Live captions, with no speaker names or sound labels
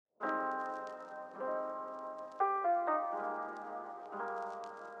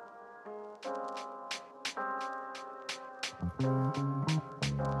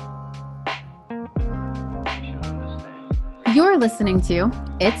You're listening to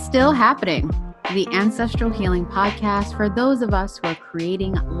It's Still Happening, the Ancestral Healing Podcast for those of us who are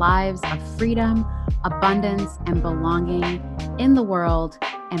creating lives of freedom, abundance, and belonging in the world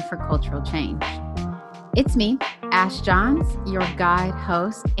and for cultural change. It's me, Ash Johns, your guide,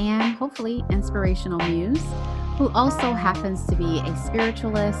 host, and hopefully inspirational muse, who also happens to be a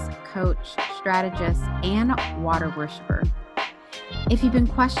spiritualist, coach, strategist, and water worshiper. If you've been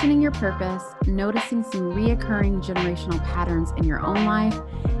questioning your purpose, noticing some reoccurring generational patterns in your own life,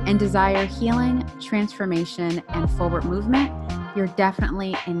 and desire healing, transformation, and forward movement, you're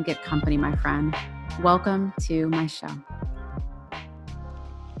definitely in good company, my friend. Welcome to my show.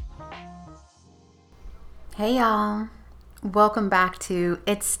 Hey, y'all. Welcome back to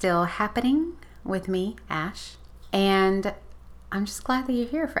It's Still Happening with me, Ash. And I'm just glad that you're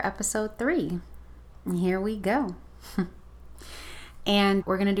here for episode 3. And here we go. And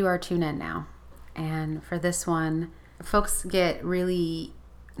we're going to do our tune-in now. And for this one, folks get really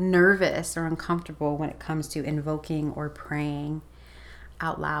nervous or uncomfortable when it comes to invoking or praying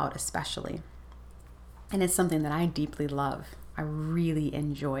out loud, especially. And it's something that I deeply love. I really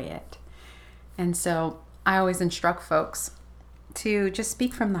enjoy it. And so I always instruct folks to just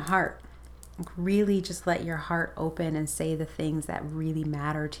speak from the heart. Really just let your heart open and say the things that really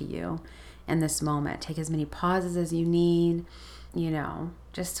matter to you in this moment. Take as many pauses as you need,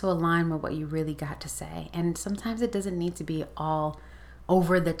 just to align with what you really got to say. And sometimes it doesn't need to be all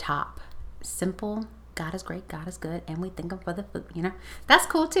over the top. Simple, God is great, God is good, and we thank Him for the food, That's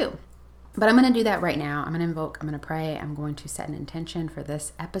cool too. But I'm going to do that right now. I'm going to invoke, I'm going to pray, I'm going to set an intention for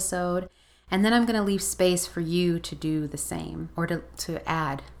this episode, and then I'm going to leave space for you to do the same, or to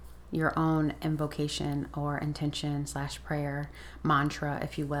add your own invocation or intention / prayer, mantra,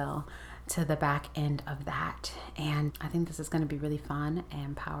 if you will, to the back end of that. And I think this is going to be really fun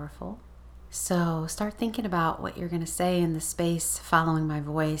and powerful. So start thinking about what you're going to say in the space following my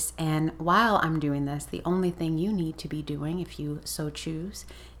voice. And while I'm doing this, the only thing you need to be doing, if you so choose,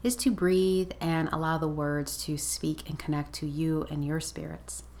 is to breathe and allow the words to speak and connect to you and your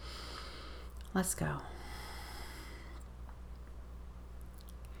spirits. Let's go.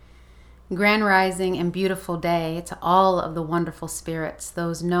 Grand rising and beautiful day to all of the wonderful spirits,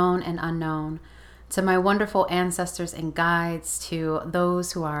 those known and unknown, to my wonderful ancestors and guides, to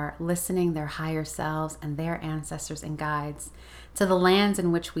those who are listening, their higher selves and their ancestors and guides, to the lands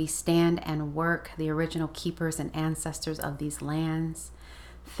in which we stand and work, the original keepers and ancestors of these lands.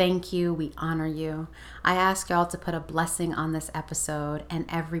 Thank you. We honor you. I ask y'all to put a blessing on this episode and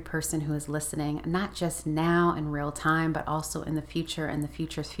every person who is listening, not just now in real time, but also in the future and the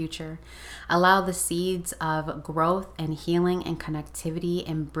future's future. Allow the seeds of growth and healing and connectivity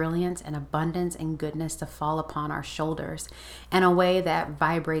and brilliance and abundance and goodness to fall upon our shoulders in a way that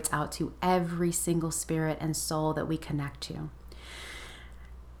vibrates out to every single spirit and soul that we connect to.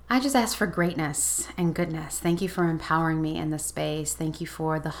 I just ask for greatness and goodness. Thank you for empowering me in this space. Thank you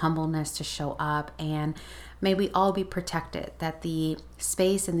for the humbleness to show up, and may we all be protected, that the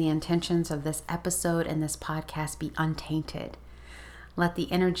space and the intentions of this episode and this podcast be untainted. Let the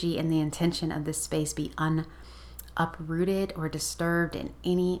energy and the intention of this space be uprooted or disturbed in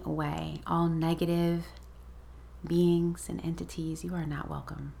any way. All negative beings and entities, you are not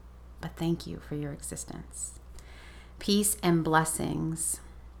welcome, but thank you for your existence. Peace and blessings.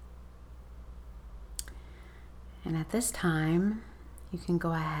 And at this time, you can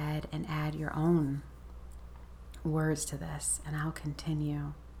go ahead and add your own words to this, and I'll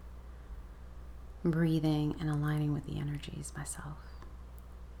continue breathing and aligning with the energies myself.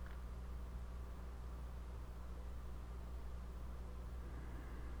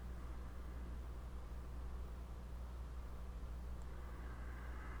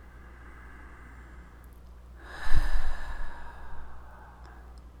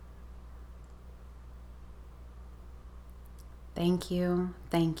 Thank you,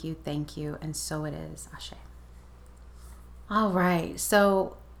 thank you, thank you, and so it is, Ashe. All right,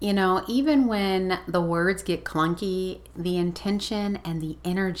 so, even when the words get clunky, the intention and the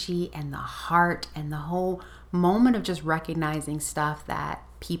energy and the heart and the whole moment of just recognizing stuff that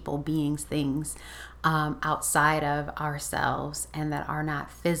people, beings, things outside of ourselves and that are not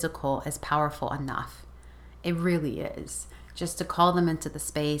physical is powerful enough. It really is. Just to call them into the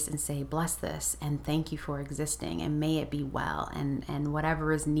space and say, bless this and thank you for existing and may it be well, and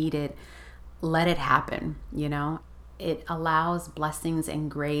whatever is needed, let it happen, It allows blessings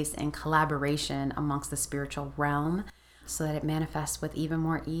and grace and collaboration amongst the spiritual realm so that it manifests with even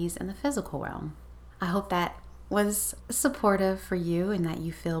more ease in the physical realm. I hope that was supportive for you and that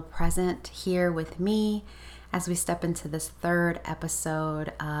you feel present here with me as we step into this third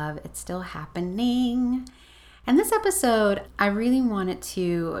episode of It's Still Happening. And this episode, I really wanted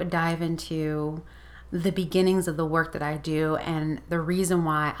to dive into the beginnings of the work that I do and the reason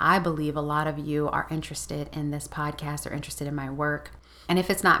why I believe a lot of you are interested in this podcast or interested in my work. And if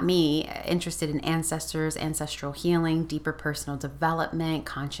it's not me, interested in ancestors, ancestral healing, deeper personal development,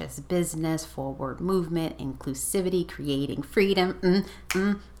 conscious business, forward movement, inclusivity, creating freedom.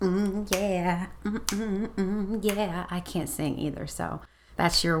 Yeah. Yeah. I can't sing either. So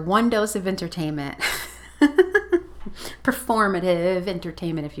that's your one dose of entertainment. Performative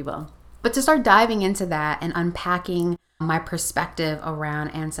entertainment, if you will. But to start diving into that and unpacking my perspective around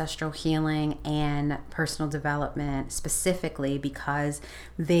ancestral healing and personal development specifically because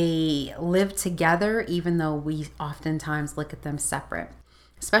they live together even though we oftentimes look at them separate.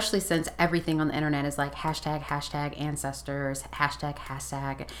 Especially since everything on the internet is like hashtag ancestors,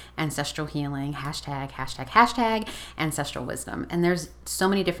 hashtag ancestral healing, hashtag ancestral wisdom. And there's so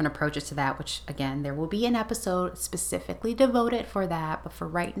many different approaches to that, which again, there will be an episode specifically devoted for that. But for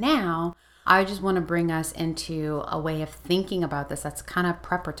right now, I just want to bring us into a way of thinking about this that's kind of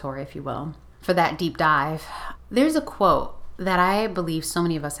preparatory, if you will, for that deep dive. There's a quote that I believe so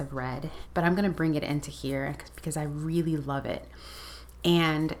many of us have read, but I'm going to bring it into here because I really love it.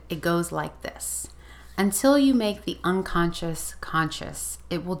 And it goes like this: until you make the unconscious conscious,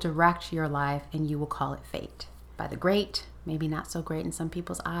 it will direct your life and you will call it fate. By the great, maybe not so great in some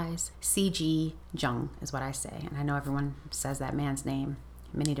people's eyes, C.G. Jung is what I say. And I know everyone says that man's name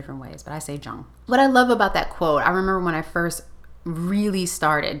many different ways, but I say Jung. What I love about that quote, I remember when I first really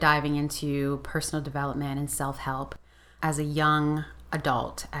started diving into personal development and self-help as a young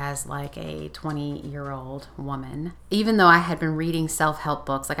adult, as like a 20-year-old woman. Even though I had been reading self-help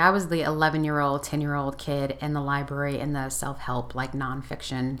books, like I was the 11-year-old, 10-year-old kid in the library in the self-help like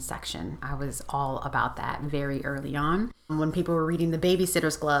nonfiction section. I was all about that very early on. When people were reading The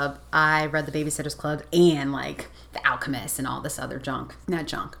Babysitter's Club, I read The Babysitter's Club and like The Alchemist and all this other junk. Not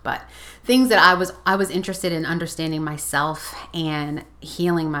junk, but things that I was interested in understanding myself and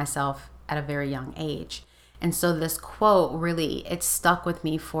healing myself at a very young age. And so this quote really, it stuck with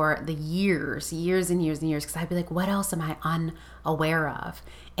me for the years because I'd be like, what else am I unaware of?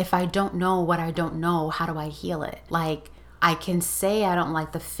 If I don't know what I don't know, how do I heal it? Like, I can say I don't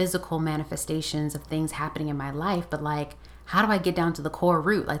like the physical manifestations of things happening in my life, but like, how do I get down to the core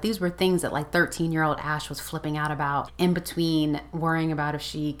root? Like, these were things that like 13-year-old Ash was flipping out about in between worrying about if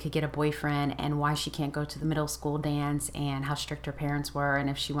she could get a boyfriend and why she can't go to the middle school dance and how strict her parents were and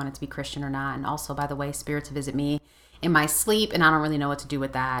if she wanted to be Christian or not. And also, by the way, spirits visit me in my sleep and I don't really know what to do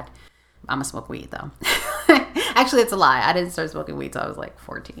with that. I'm gonna smoke weed though. Actually, it's a lie. I didn't start smoking weed till I was like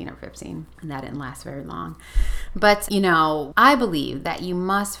 14 or 15 and that didn't last very long. But, I believe that you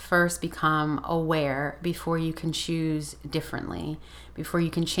must first become aware before you can choose differently, before you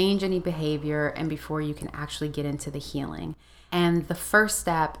can change any behavior, and before you can actually get into the healing. And the first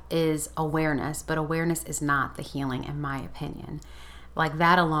step is awareness, but awareness is not the healing, in my opinion. Like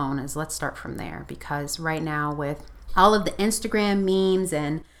that alone is, let's start from there, because right now with all of the Instagram memes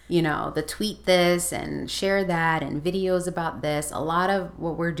and the tweet this and share that and videos about this, a lot of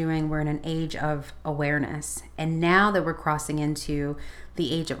what we're doing, we're in an age of awareness. And now that we're crossing into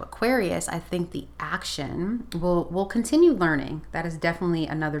the age of Aquarius, I think the action will continue learning. That is definitely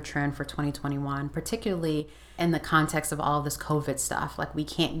another trend for 2021, particularly in the context of all of this COVID stuff. Like, we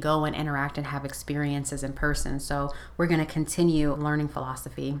can't go and interact and have experiences in person. So we're going to continue learning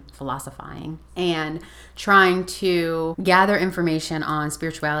philosophizing, and trying to gather information on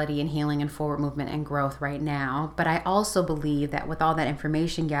spirituality and healing and forward movement and growth right now. But I also believe that with all that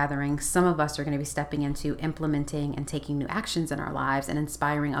information gathering, some of us are going to be stepping into implementing and taking new actions in our lives and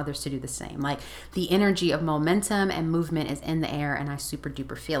inspiring others to do the same. Like, the energy of momentum and movement is in the air, and I super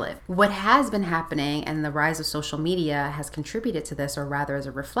duper feel it. What has been happening, and the rise of social media has contributed to this, or rather as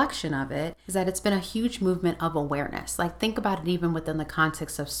a reflection of it, is that it's been a huge movement of awareness. Like, think about it even within the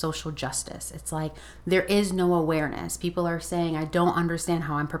context of social justice. It's like there is no awareness. People are saying, I don't understand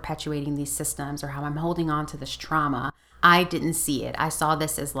how I'm perpetuating these systems or how I'm holding on to this trauma. I didn't see it. I saw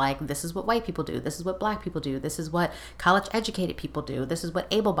this as like, this is what white people do. This is what black people do. This is what college educated people do. This is what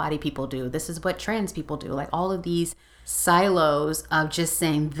able-bodied people do. This is what trans people do. Like, all of these silos of just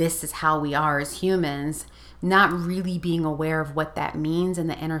saying this is how we are as humans, not really being aware of what that means in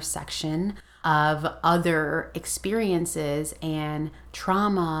the intersection of other experiences and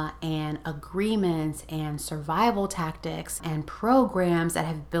trauma and agreements and survival tactics and programs that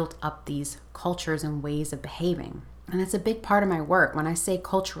have built up these cultures and ways of behaving. And it's a big part of my work. When I say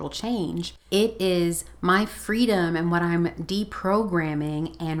cultural change, it is my freedom and what I'm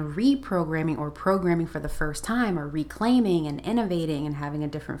deprogramming and reprogramming or programming for the first time or reclaiming and innovating and having a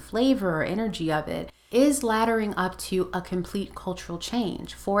different flavor or energy of it is laddering up to a complete cultural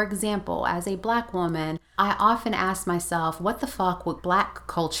change. For example, as a Black woman, I often ask myself, what the fuck would Black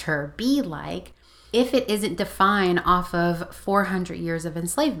culture be like if it isn't defined off of 400 years of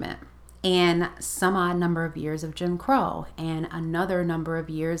enslavement? And some odd number of years of Jim Crow, and another number of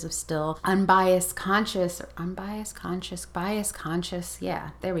years of still bias conscious. Yeah,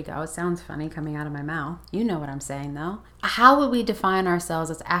 there we go. It sounds funny coming out of my mouth. You know what I'm saying though. How would we define ourselves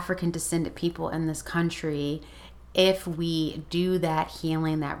as African descended people in this country if we do that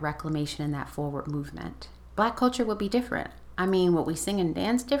healing, that reclamation, and that forward movement? Black culture would be different. I mean, would we sing and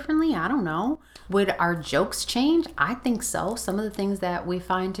dance differently? I don't know. Would our jokes change? I think so. Some of the things that we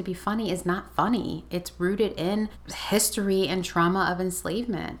find to be funny is not funny. It's rooted in history and trauma of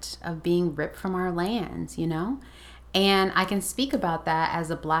enslavement, of being ripped from our lands, you know? And I can speak about that as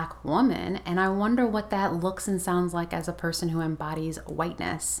a Black woman, and I wonder what that looks and sounds like as a person who embodies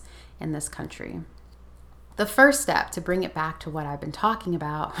whiteness in this country. The first step, to bring it back to what I've been talking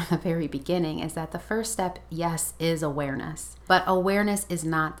about from the very beginning, is that the first step, yes, is awareness. But awareness is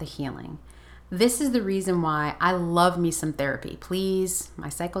not the healing. This is the reason why I love me some therapy. Please, my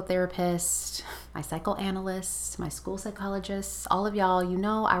psychotherapist, my psychoanalyst, my school psychologists, all of y'all, you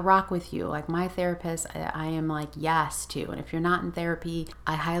know I rock with you. Like my therapist, I am like yes to. And if you're not in therapy,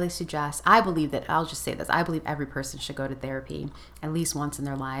 I highly suggest, I believe that, I'll just say this, I believe every person should go to therapy at least once in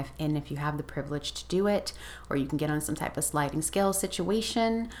their life. And if you have the privilege to do it, or you can get on some type of sliding scale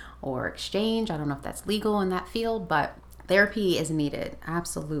situation or exchange, I don't know if that's legal in that field, but therapy is needed.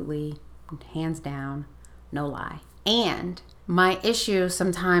 Absolutely. Hands down, no lie. And my issue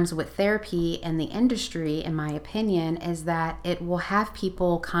sometimes with therapy and the industry, in my opinion, is that it will have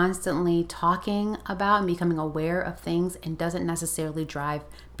people constantly talking about and becoming aware of things and doesn't necessarily drive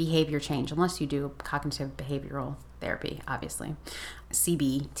behavior change, unless you do cognitive behavioral therapy, obviously.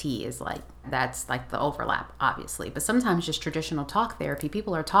 CBT is like, that's like the overlap, obviously. But sometimes just traditional talk therapy,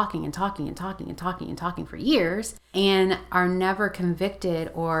 people are talking for years and are never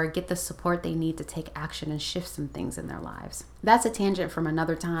convicted or get the support they need to take action and shift some things in their lives. That's a tangent from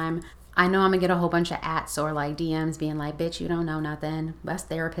another time. I know I'm gonna get a whole bunch of ats or like DMs being like, bitch, you don't know nothing. Us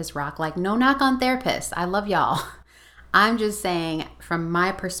therapists rock. Like, no knock on therapists. I love y'all. I'm just saying from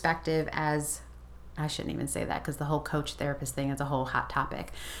my perspective as, I shouldn't even say that because the whole coach therapist thing is a whole hot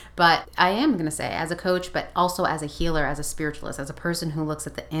topic. But I am going to say as a coach, but also as a healer, as a spiritualist, as a person who looks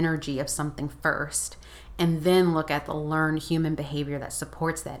at the energy of something first and then look at the learned human behavior that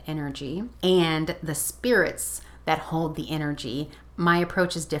supports that energy and the spirits that hold the energy. My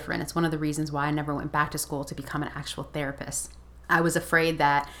approach is different. It's one of the reasons why I never went back to school to become an actual therapist. I was afraid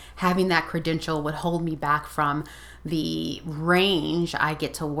that having that credential would hold me back from the range I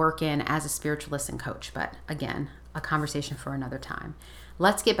get to work in as a spiritualist and coach. But again, a conversation for another time.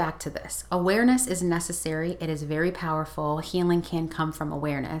 Let's get back to this. Awareness is necessary. It is very powerful. Healing can come from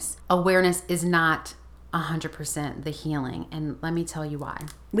awareness. Awareness is not 100% the healing. And let me tell you why.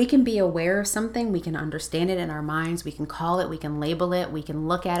 We can be aware of something. We can understand it in our minds. We can call it. We can label it. We can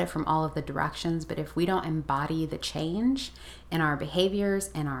look at it from all of the directions. But if we don't embody the change in our behaviors,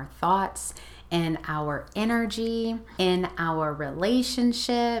 in our thoughts, in our energy, in our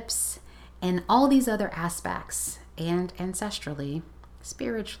relationships, and all these other aspects, and ancestrally,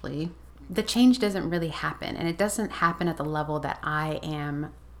 spiritually, the change doesn't really happen. And it doesn't happen at the level that I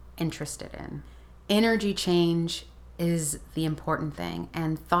am interested in. Energy change is the important thing,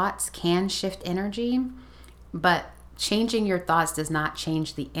 and thoughts can shift energy, but changing your thoughts does not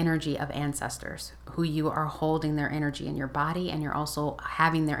change the energy of ancestors who you are holding their energy in your body, and you're also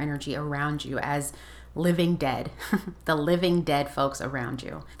having their energy around you as living dead, the living dead folks around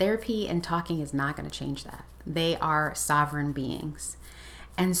you. Therapy and talking is not going to change that. They are sovereign beings.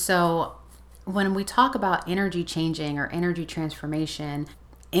 And so when we talk about energy changing or energy transformation,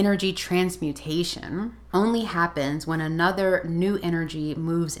 energy transmutation only happens when another new energy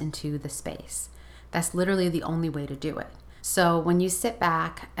moves into the space. That's literally the only way to do it. So when you sit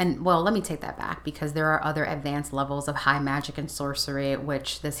back, and well, let me take that back because there are other advanced levels of high magic and sorcery,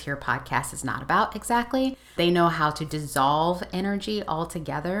 which this here podcast is not about exactly. They know how to dissolve energy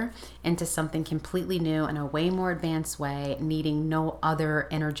altogether into something completely new in a way more advanced way, needing no other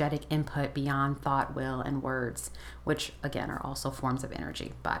energetic input beyond thought, will, and words, which again are also forms of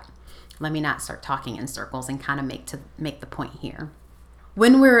energy. But let me not start talking in circles and kind of make the point here.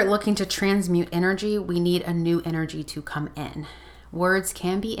 When we're looking to transmute energy, we need a new energy to come in. Words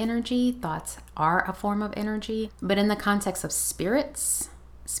can be energy. Thoughts are a form of energy. But in the context of spirits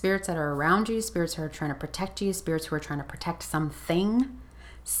that are around you, spirits who are trying to protect you, spirits who are trying to protect something,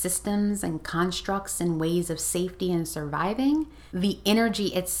 systems and constructs and ways of safety and surviving, the energy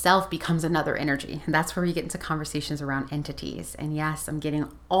itself becomes another energy. And that's where we get into conversations around entities. And yes, I'm getting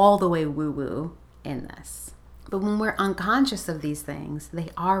all the way woo-woo in this. But when we're unconscious of these things, they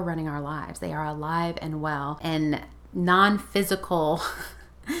are running our lives. They are alive and well in non-physical,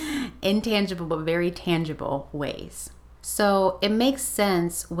 intangible, but very tangible ways. So it makes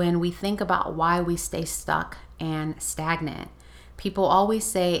sense when we think about why we stay stuck and stagnant. People always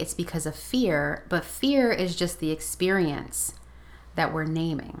say it's because of fear, but fear is just the experience that we're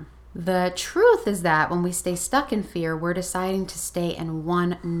naming. The truth is that when we stay stuck in fear, we're deciding to stay in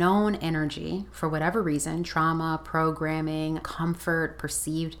one known energy for whatever reason, trauma, programming, comfort,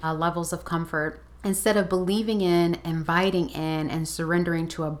 perceived levels of comfort, instead of believing in, inviting in, and surrendering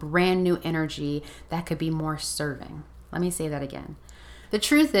to a brand new energy that could be more serving. Let me say that again. The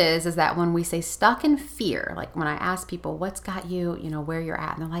truth is that when we say stuck in fear, like when I ask people, what's got you, where you're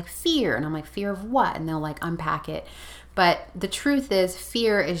at? And they're like, fear. And I'm like, fear of what? And they'll like unpack it. But the truth is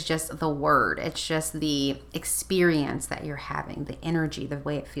fear is just the word. It's just the experience that you're having, the energy, the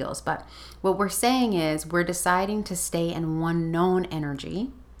way it feels. But what we're saying is we're deciding to stay in one known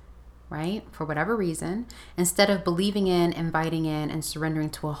energy, right? For whatever reason, instead of believing in, inviting in, and surrendering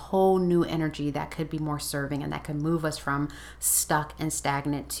to a whole new energy that could be more serving and that could move us from stuck and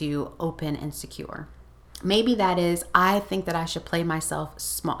stagnant to open and secure. Maybe that is, I think that I should play myself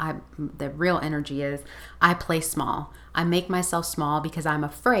small. The real energy is, I play small. I make myself small because I'm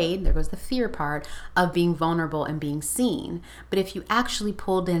afraid, there goes the fear part, of being vulnerable and being seen. But if you actually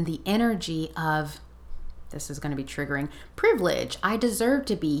pulled in the energy of, this is going to be triggering, privilege, I deserve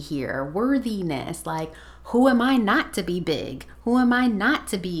to be here, worthiness, like, who am I not to be big? Who am I not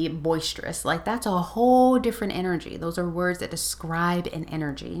to be boisterous? Like, that's a whole different energy. Those are words that describe an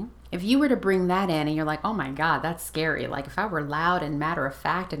energy. If you were to bring that in and you're like, oh my God, that's scary. Like, if I were loud and matter of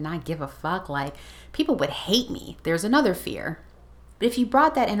fact and not give a fuck, like, people would hate me. There's another fear. But if you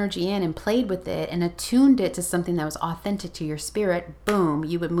brought that energy in and played with it and attuned it to something that was authentic to your spirit, boom,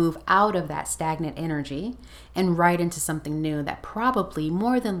 you would move out of that stagnant energy and right into something new that probably,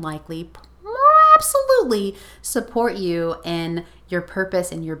 more than likely, absolutely support you in your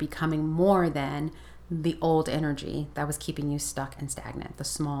purpose and you're becoming more than the old energy that was keeping you stuck and stagnant, the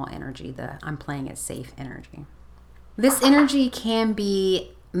small energy, the I'm playing it safe energy. This energy can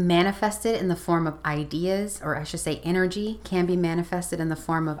be manifested in the form of ideas, or I should say energy can be manifested in the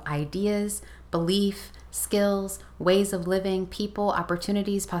form of ideas, belief, skills, ways of living, people,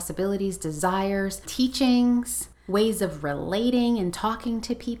 opportunities, possibilities, desires, teachings, ways of relating and talking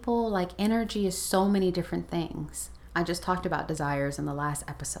to people. Like, energy is so many different things. I just talked about desires in the last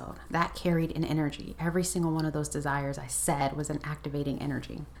episode. That carried an energy. Every single one of those desires I said was an activating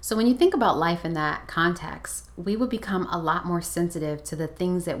energy. So when you think about life in that context, we would become a lot more sensitive to the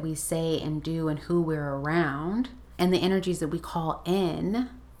things that we say and do and who we're around and the energies that we call in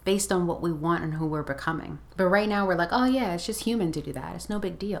based on what we want and who we're becoming. But right now we're like, oh yeah, it's just human to do that. It's no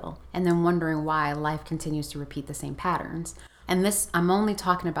big deal. And then wondering why life continues to repeat the same patterns. And this, I'm only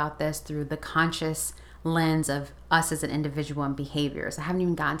talking about this through the conscious lens of us as an individual and behaviors. I haven't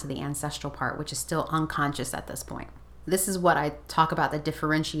even gotten to the ancestral part, which is still unconscious at this point. This is what I talk about that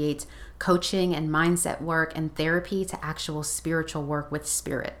differentiates coaching and mindset work and therapy to actual spiritual work with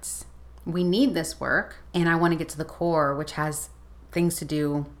spirits. We need this work, and I want to get to the core, which has things to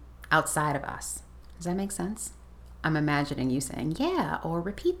do outside of us. Does that make sense? I'm imagining you saying, yeah, or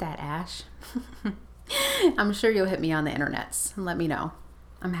repeat that, Ash. I'm sure you'll hit me on the internets and let me know.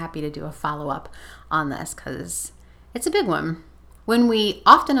 I'm happy to do a follow-up on this because it's a big one. When we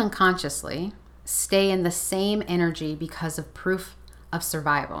often unconsciously stay in the same energy because of proof of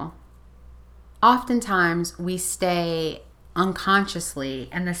survival, oftentimes we stay unconsciously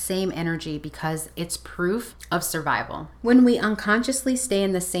in the same energy because it's proof of survival. When we unconsciously stay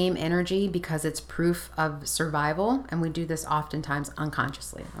in the same energy because it's proof of survival, and we do this oftentimes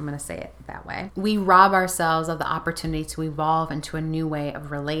unconsciously, I'm going to say it that way, we rob ourselves of the opportunity to evolve into a new way of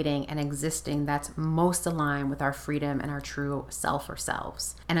relating and existing that's most aligned with our freedom and our true self or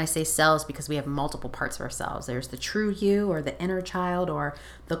selves. And I say selves because we have multiple parts of ourselves. There's the true you, or the inner child, or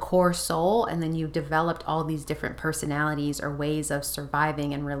the core soul, and then you've developed all these different personalities or ways of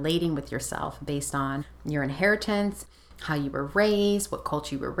surviving and relating with yourself based on your inheritance, how you were raised, what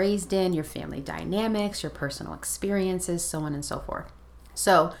culture you were raised in, your family dynamics, your personal experiences, so on and so forth.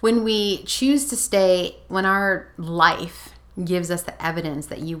 So when we choose to stay, when our life gives us the evidence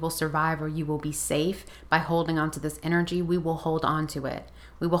that you will survive or you will be safe by holding on to this energy, we will hold on to it.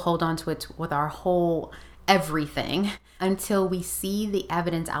 We will hold on to it with our whole everything until we see the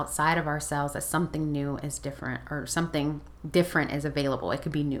evidence outside of ourselves that something new is different or something different is available. It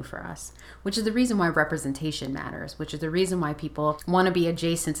could be new for us, which is the reason why representation matters, which is the reason why people want to be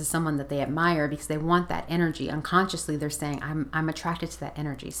adjacent to someone that they admire because they want that energy. Unconsciously, they're saying, I'm attracted to that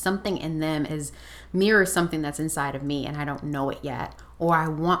energy. Something in them mirrors something that's inside of me and I don't know it yet. Or I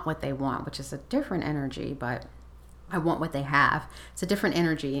want what they want, which is a different energy, but I want what they have. It's a different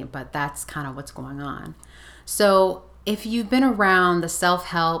energy, but that's kind of what's going on. So if you've been around the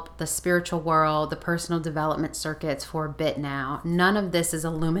self-help, the spiritual world, the personal development circuits for a bit now, none of this is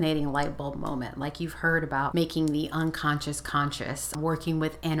illuminating light bulb moment. Like you've heard about making the unconscious conscious, working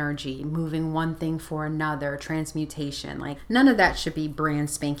with energy, moving one thing for another, transmutation. Like none of that should be brand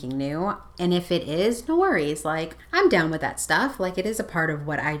spanking new. And if it is, no worries. Like I'm down with that stuff. Like it is a part of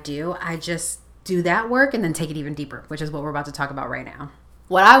what I do. I just do that work and then take it even deeper, which is what we're about to talk about right now.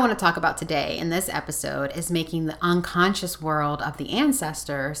 What I want to talk about today in this episode is making the unconscious world of the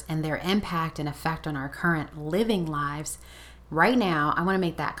ancestors and their impact and effect on our current living lives. Right now, I want to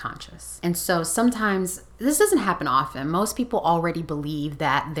make that conscious. And so sometimes this doesn't happen often. Most people already believe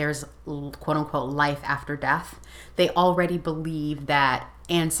that there's quote unquote life after death. They already believe that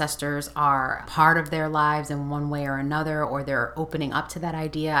ancestors are part of their lives in one way or another, or they're opening up to that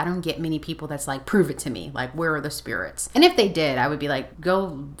idea. I don't get many people that's like, prove it to me. Like, where are the spirits? And if they did, I would be like,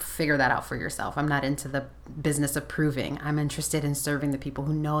 go figure that out for yourself. I'm not into the business of proving. I'm interested in serving the people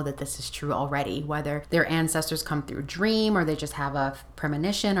who know that this is true already, whether their ancestors come through a dream or they just have a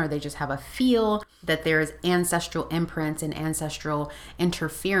premonition or they just have a feel that there's ancestral imprints and ancestral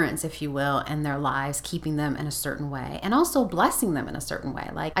interference, if you will, in their lives, keeping them in a certain way and also blessing them in a certain way.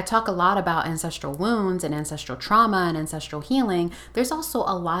 Like I talk a lot about ancestral wounds and ancestral trauma and ancestral healing. There's also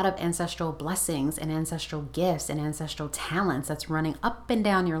a lot of ancestral blessings and ancestral gifts and ancestral talents that's running up and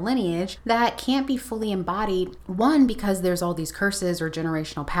down your lineage that can't be fully embodied. One, because there's all these curses or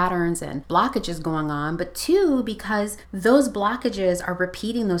generational patterns and blockages going on, but two, because those blockages are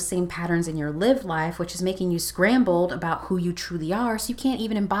repeating those same patterns in your lived life, which is making you scrambled about who you truly are. So you can't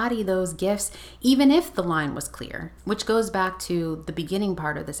even embody those gifts, even if the line was clear, which goes back to the beginning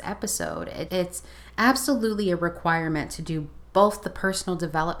part of this episode. It's absolutely a requirement to do both the personal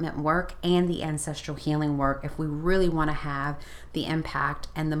development work and the ancestral healing work if we really want to have the impact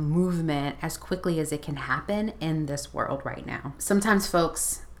and the movement as quickly as it can happen in this world right now. Sometimes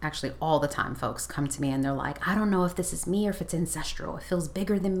folks, actually all the time, folks come to me and they're like, I don't know if this is me or if it's ancestral. It feels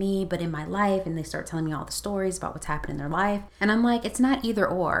bigger than me, but in my life, and they start telling me all the stories about what's happened in their life. And I'm like, it's not either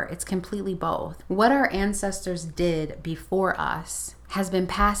or, it's completely both. What our ancestors did before us has been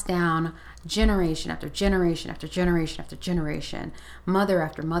passed down generation after generation after generation after generation, mother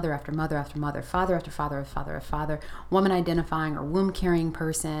after mother after mother after mother, father after father after father after father, woman identifying or womb carrying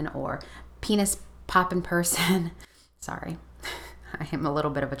person or penis popping person. Sorry. I am a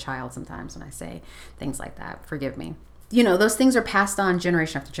little bit of a child sometimes when I say things like that. Forgive me. You know, those things are passed on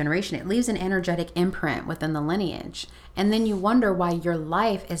generation after generation. It leaves an energetic imprint within the lineage. And then you wonder why your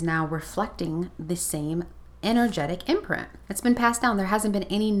life is now reflecting the same energetic imprint. It's been passed down. There hasn't been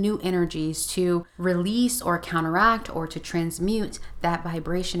any new energies to release or counteract or to transmute that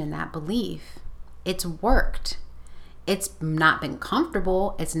vibration and that belief. It's worked. It's not been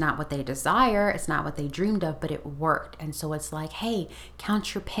comfortable. It's not what they desire. It's not what they dreamed of, but it worked. And so it's like, hey,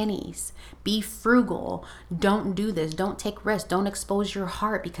 count your pennies. Be frugal. Don't do this. Don't take risks. Don't expose your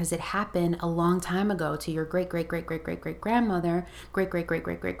heart because it happened a long time ago to your great-great-great-great-great-great-grandmother,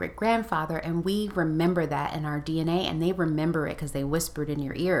 great-great-great-great-great-great-grandfather. And we remember that in our DNA, and they remember it because they whispered in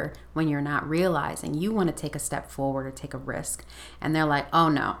your ear when you're not realizing. You want to take a step forward or take a risk. And they're like, oh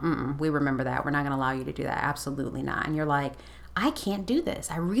no, we remember that. We're not going to allow you to do that. Absolutely not. And you're like, I can't do this.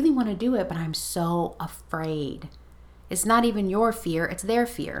 I really want to do it, but I'm so afraid. It's not even your fear, it's their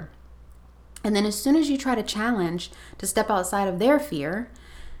fear. And then as soon as you try to challenge to step outside of their fear,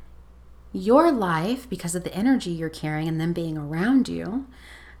 your life, because of the energy you're carrying and them being around you,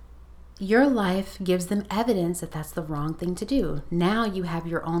 your life gives them evidence that that's the wrong thing to do. Now you have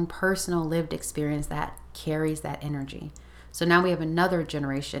your own personal lived experience that carries that energy. So now we have another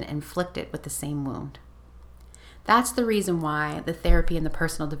generation inflicted with the same wound. That's the reason why the therapy and the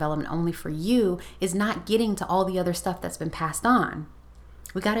personal development only for you is not getting to all the other stuff that's been passed on.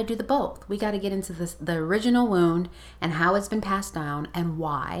 We got to do the both. We got to get into the original wound and how it's been passed down and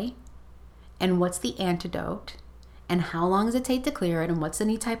why and what's the antidote and how long does it take to clear it and what's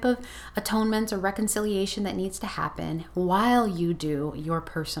any type of atonement or reconciliation that needs to happen while you do your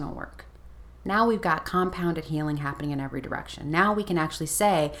personal work. Now we've got compounded healing happening in every direction. Now we can actually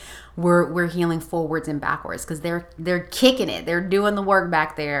say we're healing forwards and backwards because they're kicking it. They're doing the work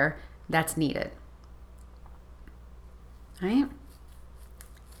back there that's needed. Right?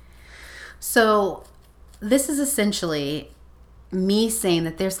 So this is essentially me saying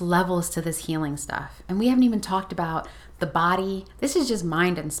that there's levels to this healing stuff. And we haven't even talked about the body. This is just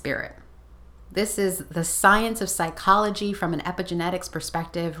mind and spirit. This is the science of psychology from an epigenetics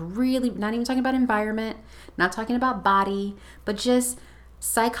perspective, really not even talking about environment, not talking about body, but just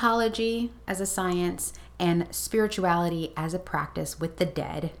psychology as a science and spirituality as a practice with the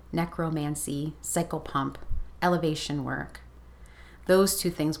dead, necromancy, psychopump, elevation work. Those two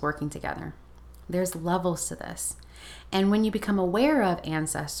things working together. There's levels to this. And when you become aware of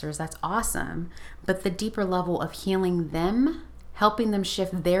ancestors, that's awesome. But the deeper level of healing them, helping them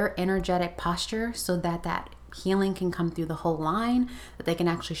shift their energetic posture so that that healing can come through the whole line, that they can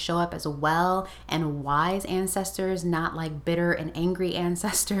actually show up as well and wise ancestors, not like bitter and angry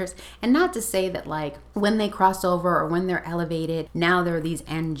ancestors. And not to say that like when they cross over or when they're elevated, now they're these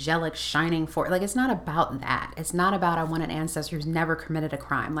angelic shining forth. Like it's not about that. It's not about I want an ancestor who's never committed a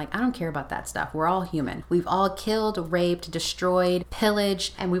crime. Like I don't care about that stuff. We're all human. We've all killed, raped, destroyed,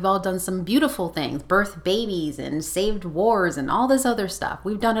 pillaged, and we've all done some beautiful things, birthed babies and saved wars and all this other stuff.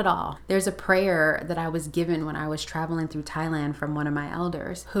 We've done it all. There's a prayer that I was given when I was traveling through Thailand from one of my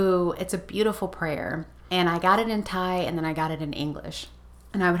elders, who it's a beautiful prayer. And I got it in Thai and then I got it in English.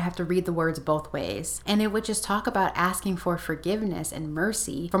 And I would have to read the words both ways. And it would just talk about asking for forgiveness and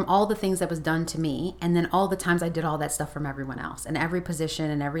mercy from all the things that was done to me. And then all the times I did all that stuff from everyone else in every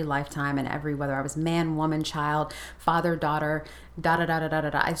position and every lifetime and every, whether I was man, woman, child, father, daughter,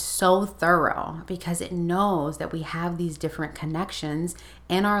 da-da-da-da-da-da-da. It's so thorough because it knows that we have these different connections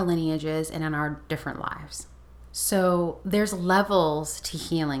in our lineages and in our different lives. So there's levels to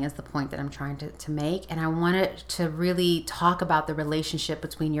healing is the point that I'm trying to make. And I wanted to really talk about the relationship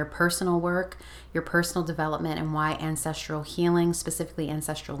between your personal work, your personal development, and why ancestral healing, specifically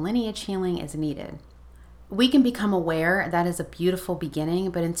ancestral lineage healing, is needed. We can become aware that is a beautiful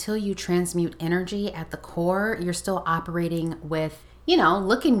beginning, but until you transmute energy at the core, you're still operating with,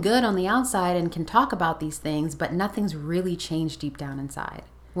 looking good on the outside and can talk about these things, but nothing's really changed deep down inside.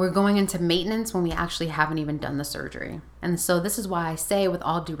 We're going into maintenance when we actually haven't even done the surgery. And so this is why I say, with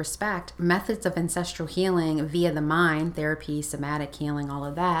all due respect, methods of ancestral healing via the mind, therapy, somatic healing, all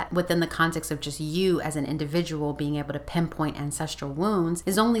of that, within the context of just you as an individual being able to pinpoint ancestral wounds,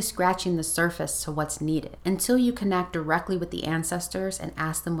 is only scratching the surface to what's needed. Until you connect directly with the ancestors and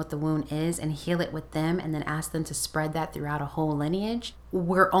ask them what the wound is and heal it with them and then ask them to spread that throughout a whole lineage,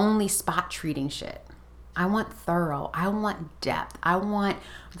 we're only spot treating shit. I want thorough. I want depth. I want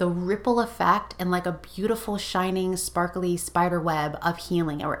the ripple effect and like a beautiful, shining, sparkly spider web of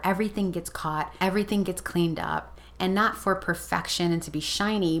healing where everything gets caught, everything gets cleaned up, and not for perfection and to be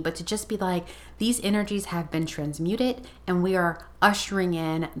shiny, but to just be like, these energies have been transmuted and we are ushering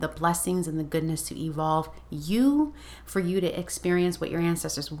in the blessings and the goodness to evolve you, for you to experience what your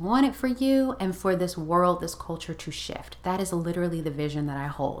ancestors wanted for you, and for this world, this culture to shift. That is literally the vision that I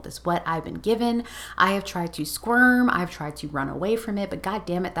hold. It's what I've been given. I have tried to squirm. I've tried to run away from it, but God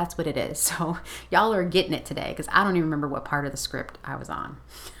damn it, that's what it is. So y'all are getting it today because I don't even remember what part of the script I was on.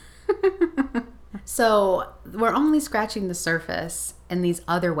 So we're only scratching the surface in these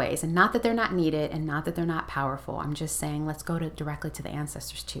other ways, and not that they're not needed and not that they're not powerful. I'm just saying, let's go directly to the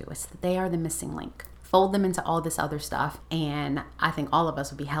ancestors too. It's that they are the missing link. Fold them into all this other stuff, and I think all of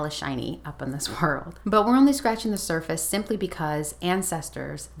us would be hella shiny up in this world. But we're only scratching the surface simply because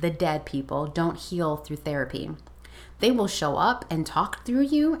ancestors, the dead people, don't heal through therapy. They will show up and talk through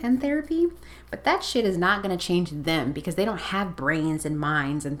you in therapy, but that shit is not going to change them because they don't have brains and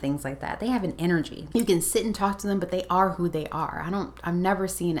minds and things like that. They have an energy. You can sit and talk to them, but they are who they are. I've never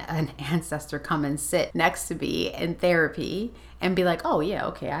seen an ancestor come and sit next to me in therapy and be like, oh yeah,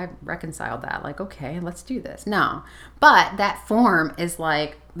 okay, I reconciled that. Like, okay, let's do this. No, but that form is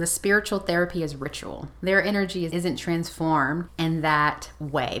like, the spiritual therapy is ritual. Their energy isn't transformed in that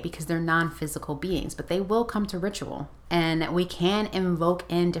way because they're non-physical beings, but they will come to ritual. And we can invoke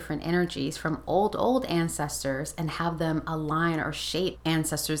in different energies from old ancestors and have them align or shape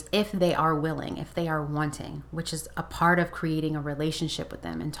ancestors if they are willing, if they are wanting, which is a part of creating a relationship with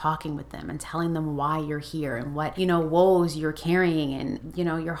them and talking with them and telling them why you're here and what, woes you're carrying, and,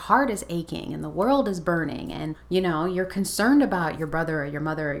 your heart is aching and the world is burning, and, you're concerned about your brother or your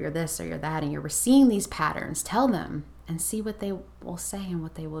mother or you're this or you're that, and you're seeing these patterns. Tell them and see what they will say and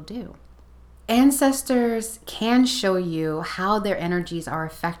what they will do. Ancestors can show you how their energies are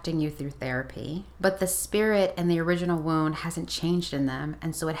affecting you through therapy, but the spirit and the original wound hasn't changed in them,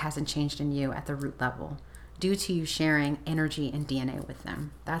 and so it hasn't changed in you at the root level due to you sharing energy and DNA with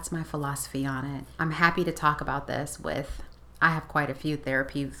them. That's my philosophy on it. I'm happy to talk about this I have quite a few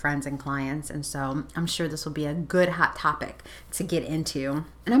therapy friends and clients, and so I'm sure this will be a good hot topic to get into.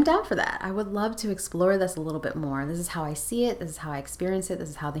 And I'm down for that. I would love to explore this a little bit more. This is how I see it. This is how I experience it. This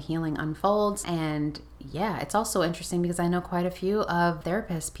is how the healing unfolds. And yeah, it's also interesting because I know quite a few of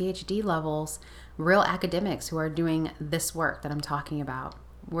therapists, PhD levels, real academics who are doing this work that I'm talking about,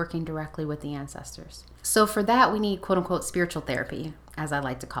 working directly with the ancestors. So for that, we need quote unquote spiritual therapy, as I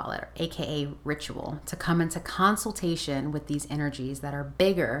like to call it, aka ritual, to come into consultation with these energies that are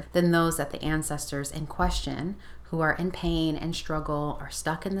bigger than those that the ancestors in question, who are in pain and struggle, are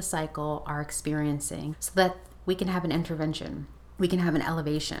stuck in the cycle, are experiencing, so that we can have an intervention, we can have an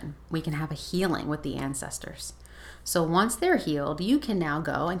elevation, we can have a healing with the ancestors. So once they're healed, you can now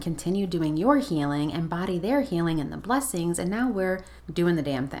go and continue doing your healing, embody their healing and the blessings, and now we're doing the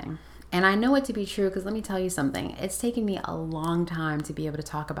damn thing. And I know it to be true because let me tell you something. It's taken me a long time to be able to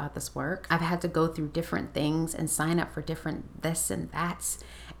talk about this work. I've had to go through different things and sign up for different this and that's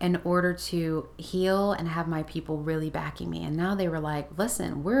in order to heal and have my people really backing me. And now they were like,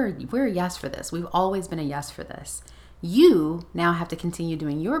 listen, we're a yes for this. We've always been a yes for this. You now have to continue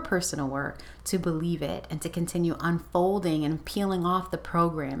doing your personal work to believe it and to continue unfolding and peeling off the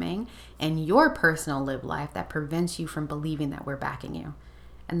programming in your personal live life that prevents you from believing that we're backing you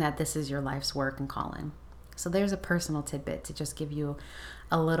and that this is your life's work and calling. So there's a personal tidbit to just give you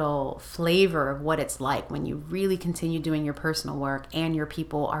a little flavor of what it's like when you really continue doing your personal work and your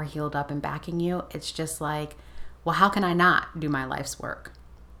people are healed up and backing you. It's just like, well, how can I not do my life's work?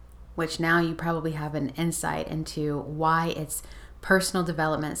 Which now you probably have an insight into why it's personal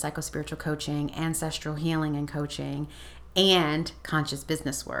development, psychospiritual coaching, ancestral healing and coaching, and conscious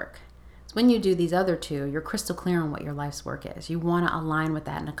business work. So when you do these other two, you're crystal clear on what your life's work is. You want to align with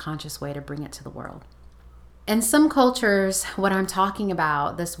that in a conscious way to bring it to the world. In some cultures, what I'm talking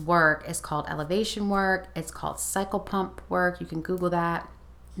about, this work is called elevation work. It's called cycle pump work. You can Google that.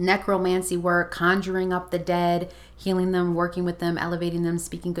 Necromancy work, conjuring up the dead, healing them, working with them, elevating them,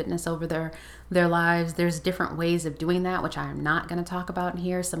 speaking goodness over their lives. There's different ways of doing that, which I am not going to talk about in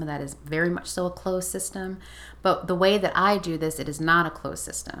here. Some of that is very much so a closed system. But the way that I do this, it is not a closed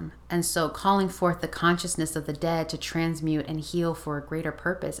system. And so calling forth the consciousness of the dead to transmute and heal for a greater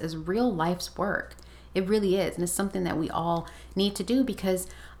purpose is real life's work. It really is. And it's something that we all need to do because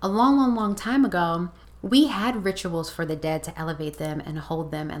a long, long, long time ago, we had rituals for the dead to elevate them and hold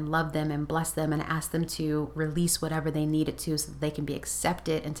them and love them and bless them and ask them to release whatever they needed to so that they can be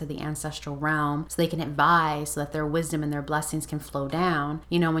accepted into the ancestral realm, so they can advise, so that their wisdom and their blessings can flow down.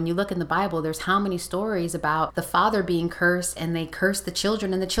 You know, when you look in the Bible, there's how many stories about the father being cursed and they cursed the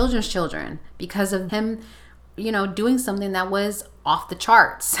children and the children's children because of him, you know, doing something that was off the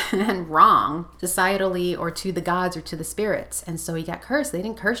charts and wrong societally or to the gods or to the spirits. And so he got cursed. They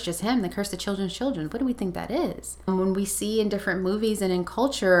didn't curse just him. They cursed the children's children. What do we think that is? And when we see in different movies and in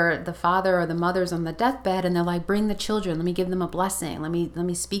culture, the father or the mother's on the deathbed and they're like, bring the children. Let me give them a blessing. Let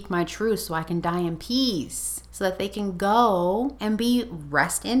me speak my truth so I can die in peace so that they can go and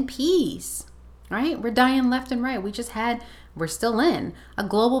rest in peace. Right? We're dying left and right. We're still in a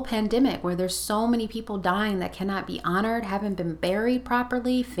global pandemic where there's so many people dying that cannot be honored, haven't been buried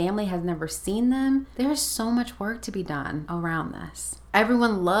properly, family has never seen them. There's so much work to be done around this.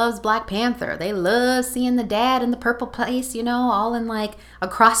 Everyone loves Black Panther. They love seeing the dad in the purple place, you know, all in like a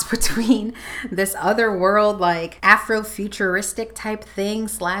cross between this other world, like Afro-futuristic type thing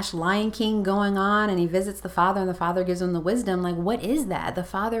 / Lion King going on. And he visits the father and the father gives him the wisdom. Like, what is that? The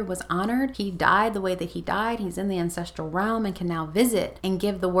father was honored. He died the way that he died. He's in the ancestral realm and can now visit and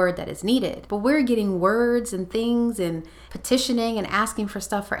give the word that is needed. But we're getting words and things and petitioning and asking for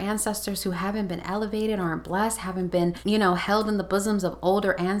stuff for ancestors who haven't been elevated, aren't blessed, haven't been, you know, held in the bosoms of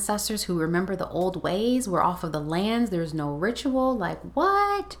older ancestors who remember the old ways. We're off of the lands. There's no ritual. Like,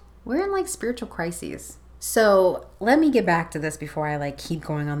 what? We're in like spiritual crises. So let me get back to this before I like keep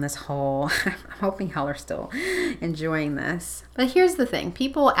going on this whole, I'm hoping y'all are still enjoying this. But here's the thing.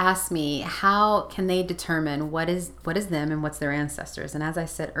 People ask me, how can they determine what is them and what's their ancestors? And as I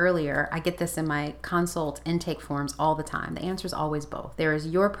said earlier, I get this in my consult intake forms all the time. The answer is always both. There is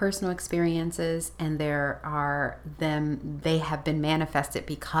your personal experiences and there are them, they have been manifested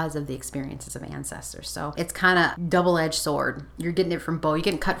because of the experiences of ancestors. So it's kind of double-edged sword. You're getting it from both, you're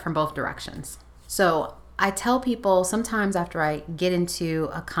getting cut from both directions. So I tell people sometimes after I get into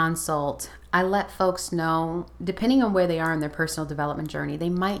a consult, I let folks know, depending on where they are in their personal development journey, they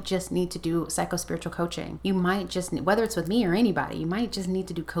might just need to do psychospiritual coaching. You might just, whether it's with me or anybody, you might just need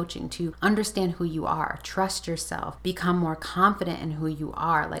to do coaching to understand who you are, trust yourself, become more confident in who you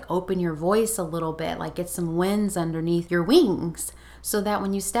are, like open your voice a little bit, like get some winds underneath your wings, so that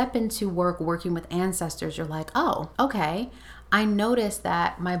when you step into work working with ancestors, you're like, oh, okay, I notice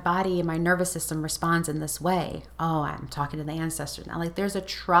that my body and my nervous system responds in this way. Oh, I'm talking to the ancestors now. Like there's a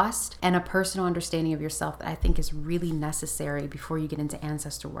trust and a personal understanding of yourself that I think is really necessary before you get into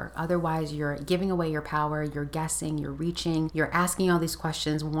ancestor work. Otherwise, you're giving away your power, you're guessing, you're reaching, you're asking all these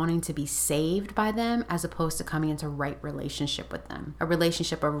questions, wanting to be saved by them as opposed to coming into right relationship with them. A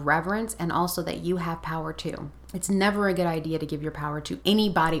relationship of reverence and also that you have power too. It's never a good idea to give your power to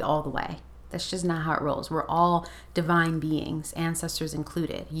anybody all the way. That's just not how it rolls. We're all divine beings, ancestors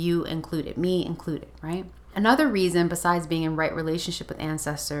included, you included, me included, right? Another reason, besides being in right relationship with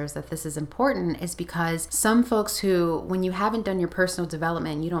ancestors, that this is important is because some folks who, when you haven't done your personal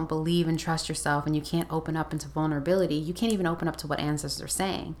development, you don't believe and trust yourself and you can't open up into vulnerability, you can't even open up to what ancestors are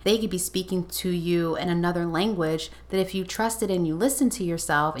saying. They could be speaking to you in another language that if you trusted and you listened to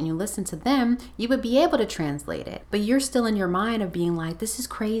yourself and you listened to them, you would be able to translate it. But you're still in your mind of being like, this is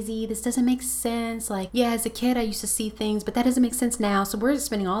crazy, this doesn't make sense. Like, yeah, as a kid, I used to see things, but that doesn't make sense now. So we're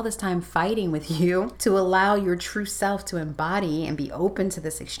spending all this time fighting with you to allow your true self to embody and be open to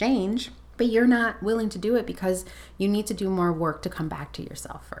this exchange, but you're not willing to do it because you need to do more work to come back to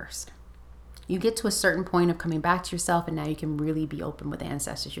yourself first. You get to a certain point of coming back to yourself and now you can really be open with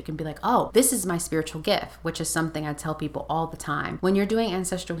ancestors. You can be like, oh, this is my spiritual gift, which is something I tell people all the time. When you're doing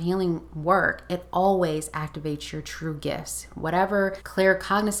ancestral healing work, it always activates your true gifts. Whatever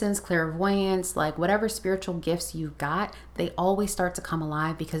claircognizance, clairvoyance, like whatever spiritual gifts you've got, they always start to come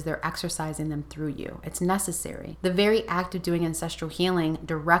alive because they're exercising them through you. It's necessary. The very act of doing ancestral healing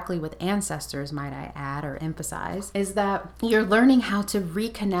directly with ancestors, might I add or emphasize, is that you're learning how to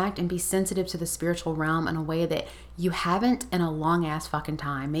reconnect and be sensitive to the spiritual realm in a way that you haven't in a long ass fucking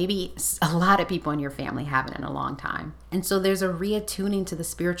time. Maybe a lot of people in your family haven't in a long time. And so there's a reattuning to the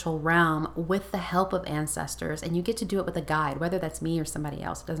spiritual realm with the help of ancestors, and you get to do it with a guide, whether that's me or somebody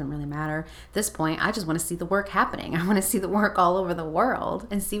else. It doesn't really matter. At this point, I just want to see the work happening. I want to see the work all over the world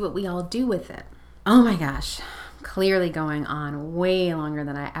and see what we all do with it. Oh my gosh. Clearly going on way longer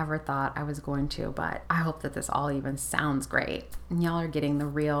than I ever thought I was going to, but I hope that this all even sounds great and y'all are getting the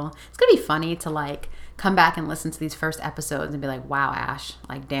real. It's gonna be funny to like come back and listen to these first episodes and be like, wow, Ash,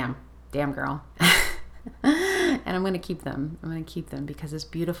 like damn girl. And I'm gonna keep them because it's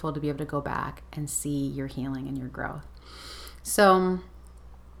beautiful to be able to go back and see your healing and your growth. So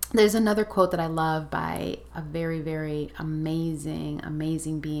there's another quote that I love by a very, very amazing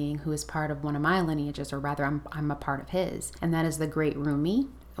being who is part of one of my lineages, or rather I'm a part of his, and that is the great Rumi.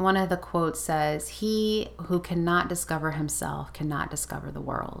 One of the quotes says, "He who cannot discover himself cannot discover the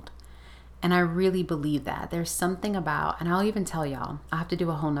world." And I really believe that. There's something about, and I'll even tell y'all, I'll have to do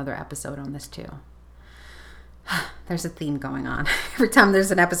a whole nother episode on this too. There's a theme going on. Every time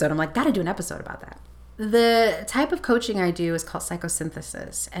there's an episode, I'm like, gotta do an episode about that. The type of coaching I do is called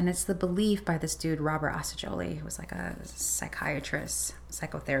psychosynthesis, and it's the belief by this dude, Robert Assagioli, who was like a psychiatrist,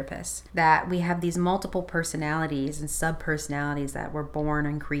 psychotherapist, that we have these multiple personalities and sub-personalities that were born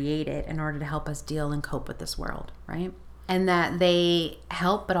and created in order to help us deal and cope with this world, right? And that they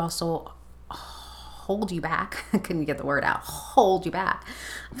help, but also hold you back. I couldn't get the word out. Hold you back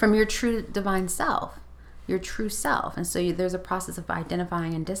from your true divine self, your true self. And so there's a process of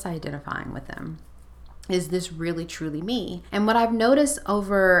identifying and disidentifying with them. Is this really truly me? And what I've noticed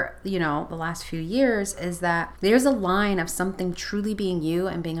over, the last few years is that there's a line of something truly being you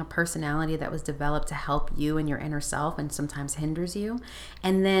and being a personality that was developed to help you and your inner self and sometimes hinders you.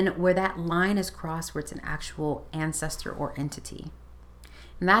 And then where that line is crossed, where it's an actual ancestor or entity.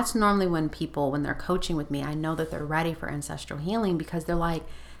 And that's normally when they're coaching with me, I know that they're ready for ancestral healing because they're like,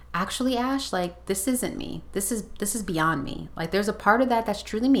 actually, Ash, like this isn't me. This is beyond me. Like there's a part of that that's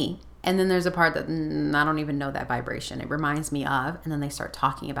truly me. And then there's a part that I don't even know that vibration. It reminds me of, and then they start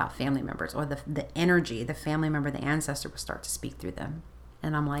talking about family members or the energy, the family member, the ancestor will start to speak through them.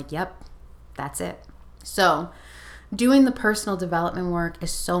 And I'm like, yep, that's it. So doing the personal development work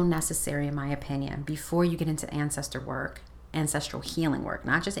is so necessary in my opinion before you get into ancestor work, ancestral healing work,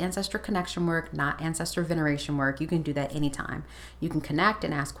 not just ancestor connection work, not ancestor veneration work. You can do that anytime. You can connect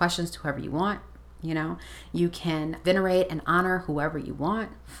and ask questions to whoever you want. You know, you can venerate and honor whoever you want,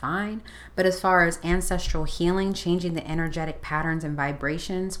 fine. But as far as ancestral healing, changing the energetic patterns and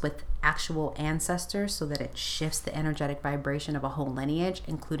vibrations with actual ancestors so that it shifts the energetic vibration of a whole lineage,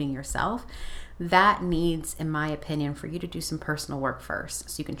 including yourself, that needs, in my opinion, for you to do some personal work first.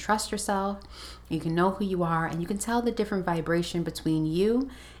 So you can trust yourself, you can know who you are, and you can tell the different vibration between you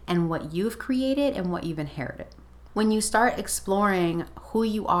and what you've created and what you've inherited. When you start exploring who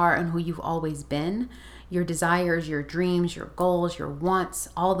you are and who you've always been, your desires, your dreams, your goals, your wants,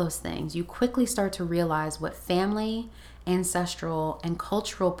 all those things, you quickly start to realize what family, ancestral, and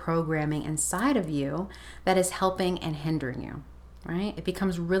cultural programming inside of you that is helping and hindering you, right? It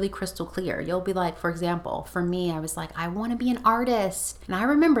becomes really crystal clear. You'll be like, for example, for me, I was like, I want to be an artist. And I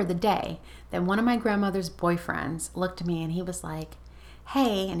remember the day that one of my grandmother's boyfriends looked at me and he was like,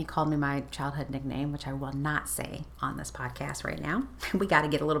 hey, and he called me my childhood nickname, which I will not say on this podcast right now. We got to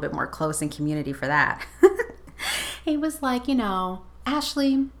get a little bit more close in community for that. He was like, you know,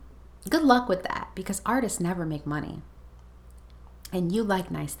 Ashley, good luck with that because artists never make money. And you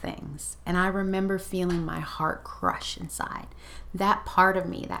like nice things. And I remember feeling my heart crush inside. That part of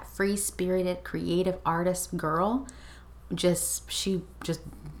me, that free-spirited, creative artist girl, she just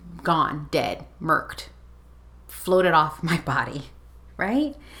gone, dead, murked, floated off my body.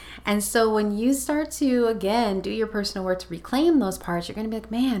 Right? And so when you start to, again, do your personal work to reclaim those parts, you're going to be like,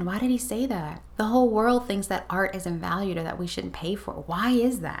 man, why did he say that? The whole world thinks that art isn't valued or that we shouldn't pay for it. Why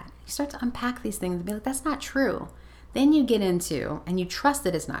is that? You start to unpack these things and be like, that's not true. Then you get into, and you trust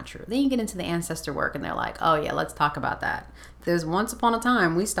that it's not true. Then you get into the ancestor work and they're like, oh yeah, let's talk about that. There's once upon a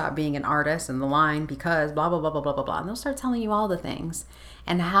time we stopped being an artist in the line because blah, blah, blah, blah, blah, blah, blah. And they'll start telling you all the things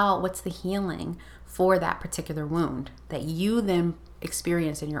and what's the healing for that particular wound that you then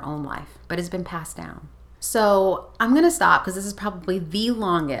experience in your own life, but it's been passed down. So I'm going to stop because this is probably the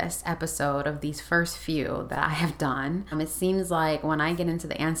longest episode of these first few that I have done. It seems like when I get into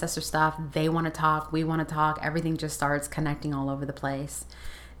the ancestor stuff, they want to talk, we want to talk, everything just starts connecting all over the place.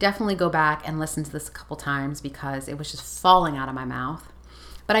 Definitely go back and listen to this a couple times because it was just falling out of my mouth.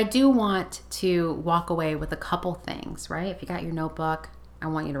 But I do want to walk away with a couple things, right? If you got your notebook, I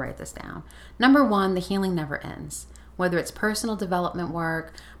want you to write this down. Number one, the healing never ends. Whether it's personal development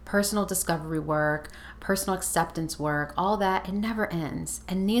work, personal discovery work, personal acceptance work, all that, it never ends.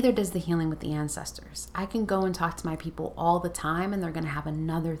 And neither does the healing with the ancestors. I can go and talk to my people all the time and they're going to have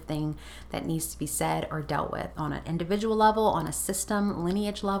another thing that needs to be said or dealt with on an individual level, on a system,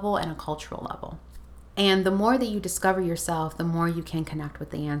 lineage level, and a cultural level. And the more that you discover yourself, the more you can connect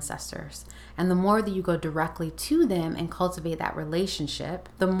with the ancestors. And the more that you go directly to them and cultivate that relationship,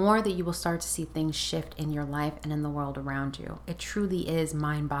 the more that you will start to see things shift in your life and in the world around you. It truly is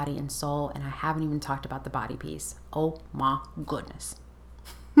mind, body, and soul. And I haven't even talked about the body piece. Oh my goodness.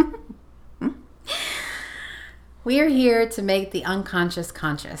 We are here to make the unconscious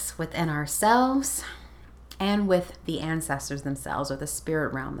conscious within ourselves and with the ancestors themselves or the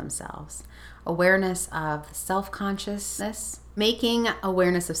spirit realm themselves. Awareness of self-consciousness, making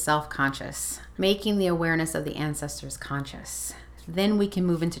awareness of self-conscious, making the awareness of the ancestors conscious. Then we can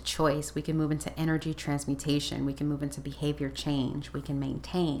move into choice. We can move into energy transmutation. We can move into behavior change. We can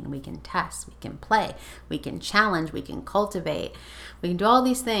maintain. We can test. We can play. We can challenge. We can cultivate. We can do all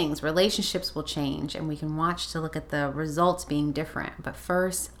these things. Relationships will change and we can watch to look at the results being different. But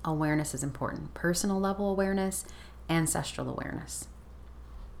first, awareness is important. Personal level awareness, ancestral awareness.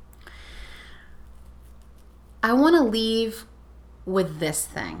 I want to leave with this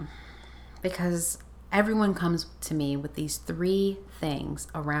thing because everyone comes to me with these 3 things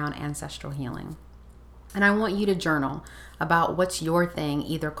around ancestral healing. And I want you to journal about what's your thing,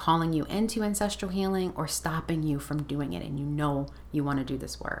 either calling you into ancestral healing or stopping you from doing it and you know you want to do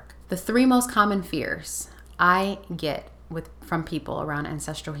this work. The 3 most common fears I get from people around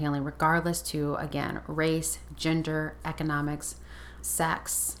ancestral healing, regardless to, again, race, gender, economics,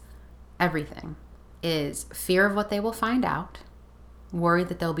 sex, everything, is fear of what they will find out, worried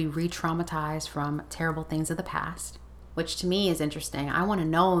that they'll be re-traumatized from terrible things of the past, which to me is interesting. I want to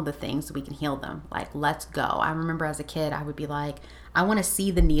know the things so we can heal them. Like, let's go. I remember as a kid, I would be like, I want to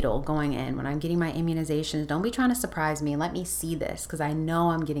see the needle going in when I'm getting my immunizations. Don't be trying to surprise me. Let me see this because I know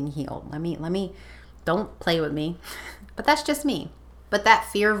I'm getting healed. Let me, don't play with me. But that's just me. But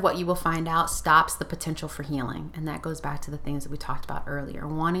that fear of what you will find out stops the potential for healing. And that goes back to the things that we talked about earlier,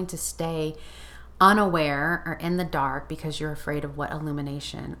 wanting to stay unaware or in the dark because you're afraid of what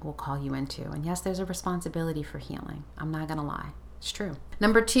illumination will call you into. And yes, there's a responsibility for healing. I'm not going to lie. It's true.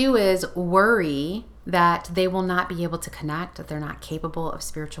 Number 2 is worry that they will not be able to connect, that they're not capable of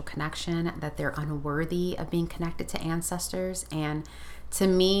spiritual connection, that they're unworthy of being connected to ancestors. And To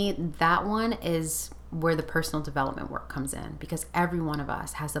me, that one is where the personal development work comes in, because every one of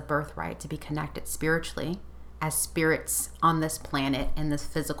us has a birthright to be connected spiritually as spirits on this planet in this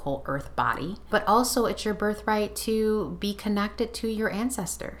physical earth body. But also it's your birthright to be connected to your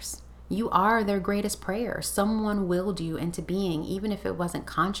ancestors. You are their greatest prayer. Someone willed you into being, even if it wasn't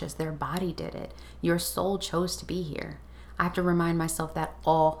conscious. Their body did it. Your soul chose to be here. I have to remind myself that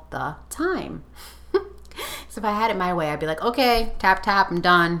all the time. So if I had it my way, I'd be like, okay, tap, tap, I'm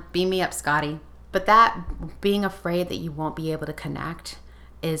done. Beam me up, Scotty. But that being afraid that you won't be able to connect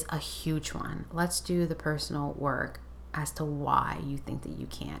is a huge one. Let's do the personal work as to why you think that you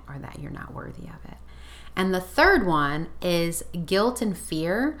can't or that you're not worthy of it. And the third one is guilt and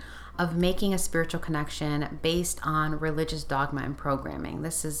fear of making a spiritual connection based on religious dogma and programming.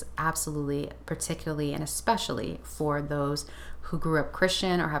 This is absolutely, particularly and especially for those who grew up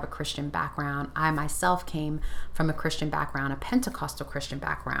Christian or have a Christian background. I myself came from a Christian background, a Pentecostal Christian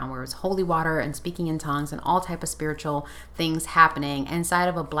background, where it was holy water and speaking in tongues and all type of spiritual things happening inside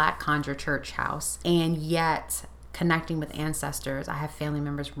of a Black conjure church house. And yet connecting with ancestors, I have family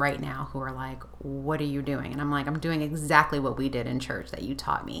members right now who are like, what are you doing? And I'm like, I'm doing exactly what we did in church that you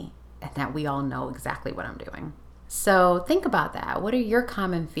taught me, and that we all know exactly what I'm doing. So think about that. What are your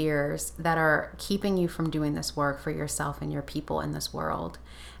common fears that are keeping you from doing this work for yourself and your people in this world?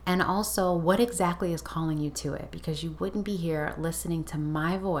 And also, what exactly is calling you to it? Because you wouldn't be here listening to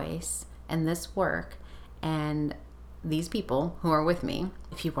my voice and this work and these people who are with me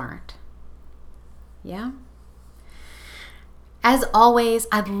if you weren't. Yeah? As always,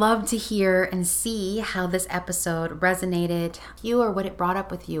 I'd love to hear and see how this episode resonated with you or what it brought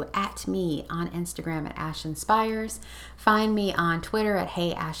up with you. At me on Instagram at Ash Inspires. Find me on Twitter at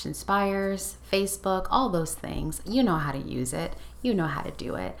Hey Ash Inspires, Facebook, all those things. You know how to use it. You know how to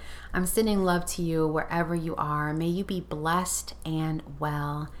do it. I'm sending love to you wherever you are. May you be blessed and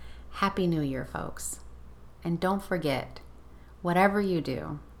well. Happy New Year, folks. And don't forget, whatever you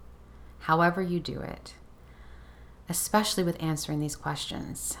do, however you do it, especially with answering these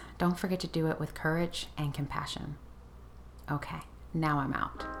questions, don't forget to do it with courage and compassion. Okay, now I'm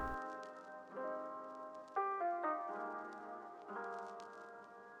out.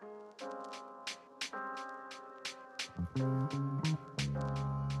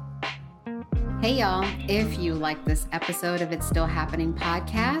 Hey y'all, if you like this episode of It's Still Happening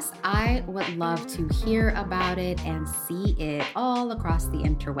podcast, I would love to hear about it and see it all across the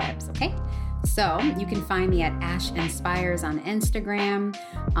interwebs, okay? So you can find me at Ash Inspires on Instagram,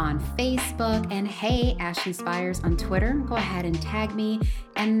 on Facebook, and Hey Ash Inspires on Twitter. Go ahead and tag me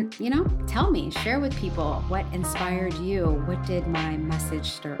and, tell me, share with people what inspired you, what did my message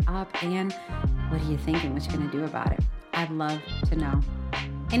stir up, and what are you thinking, what you gonna do about it? I'd love to know.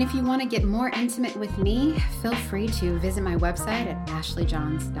 And if you want to get more intimate with me, feel free to visit my website at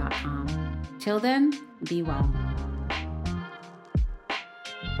ashleyjohns.com. Till then, be well.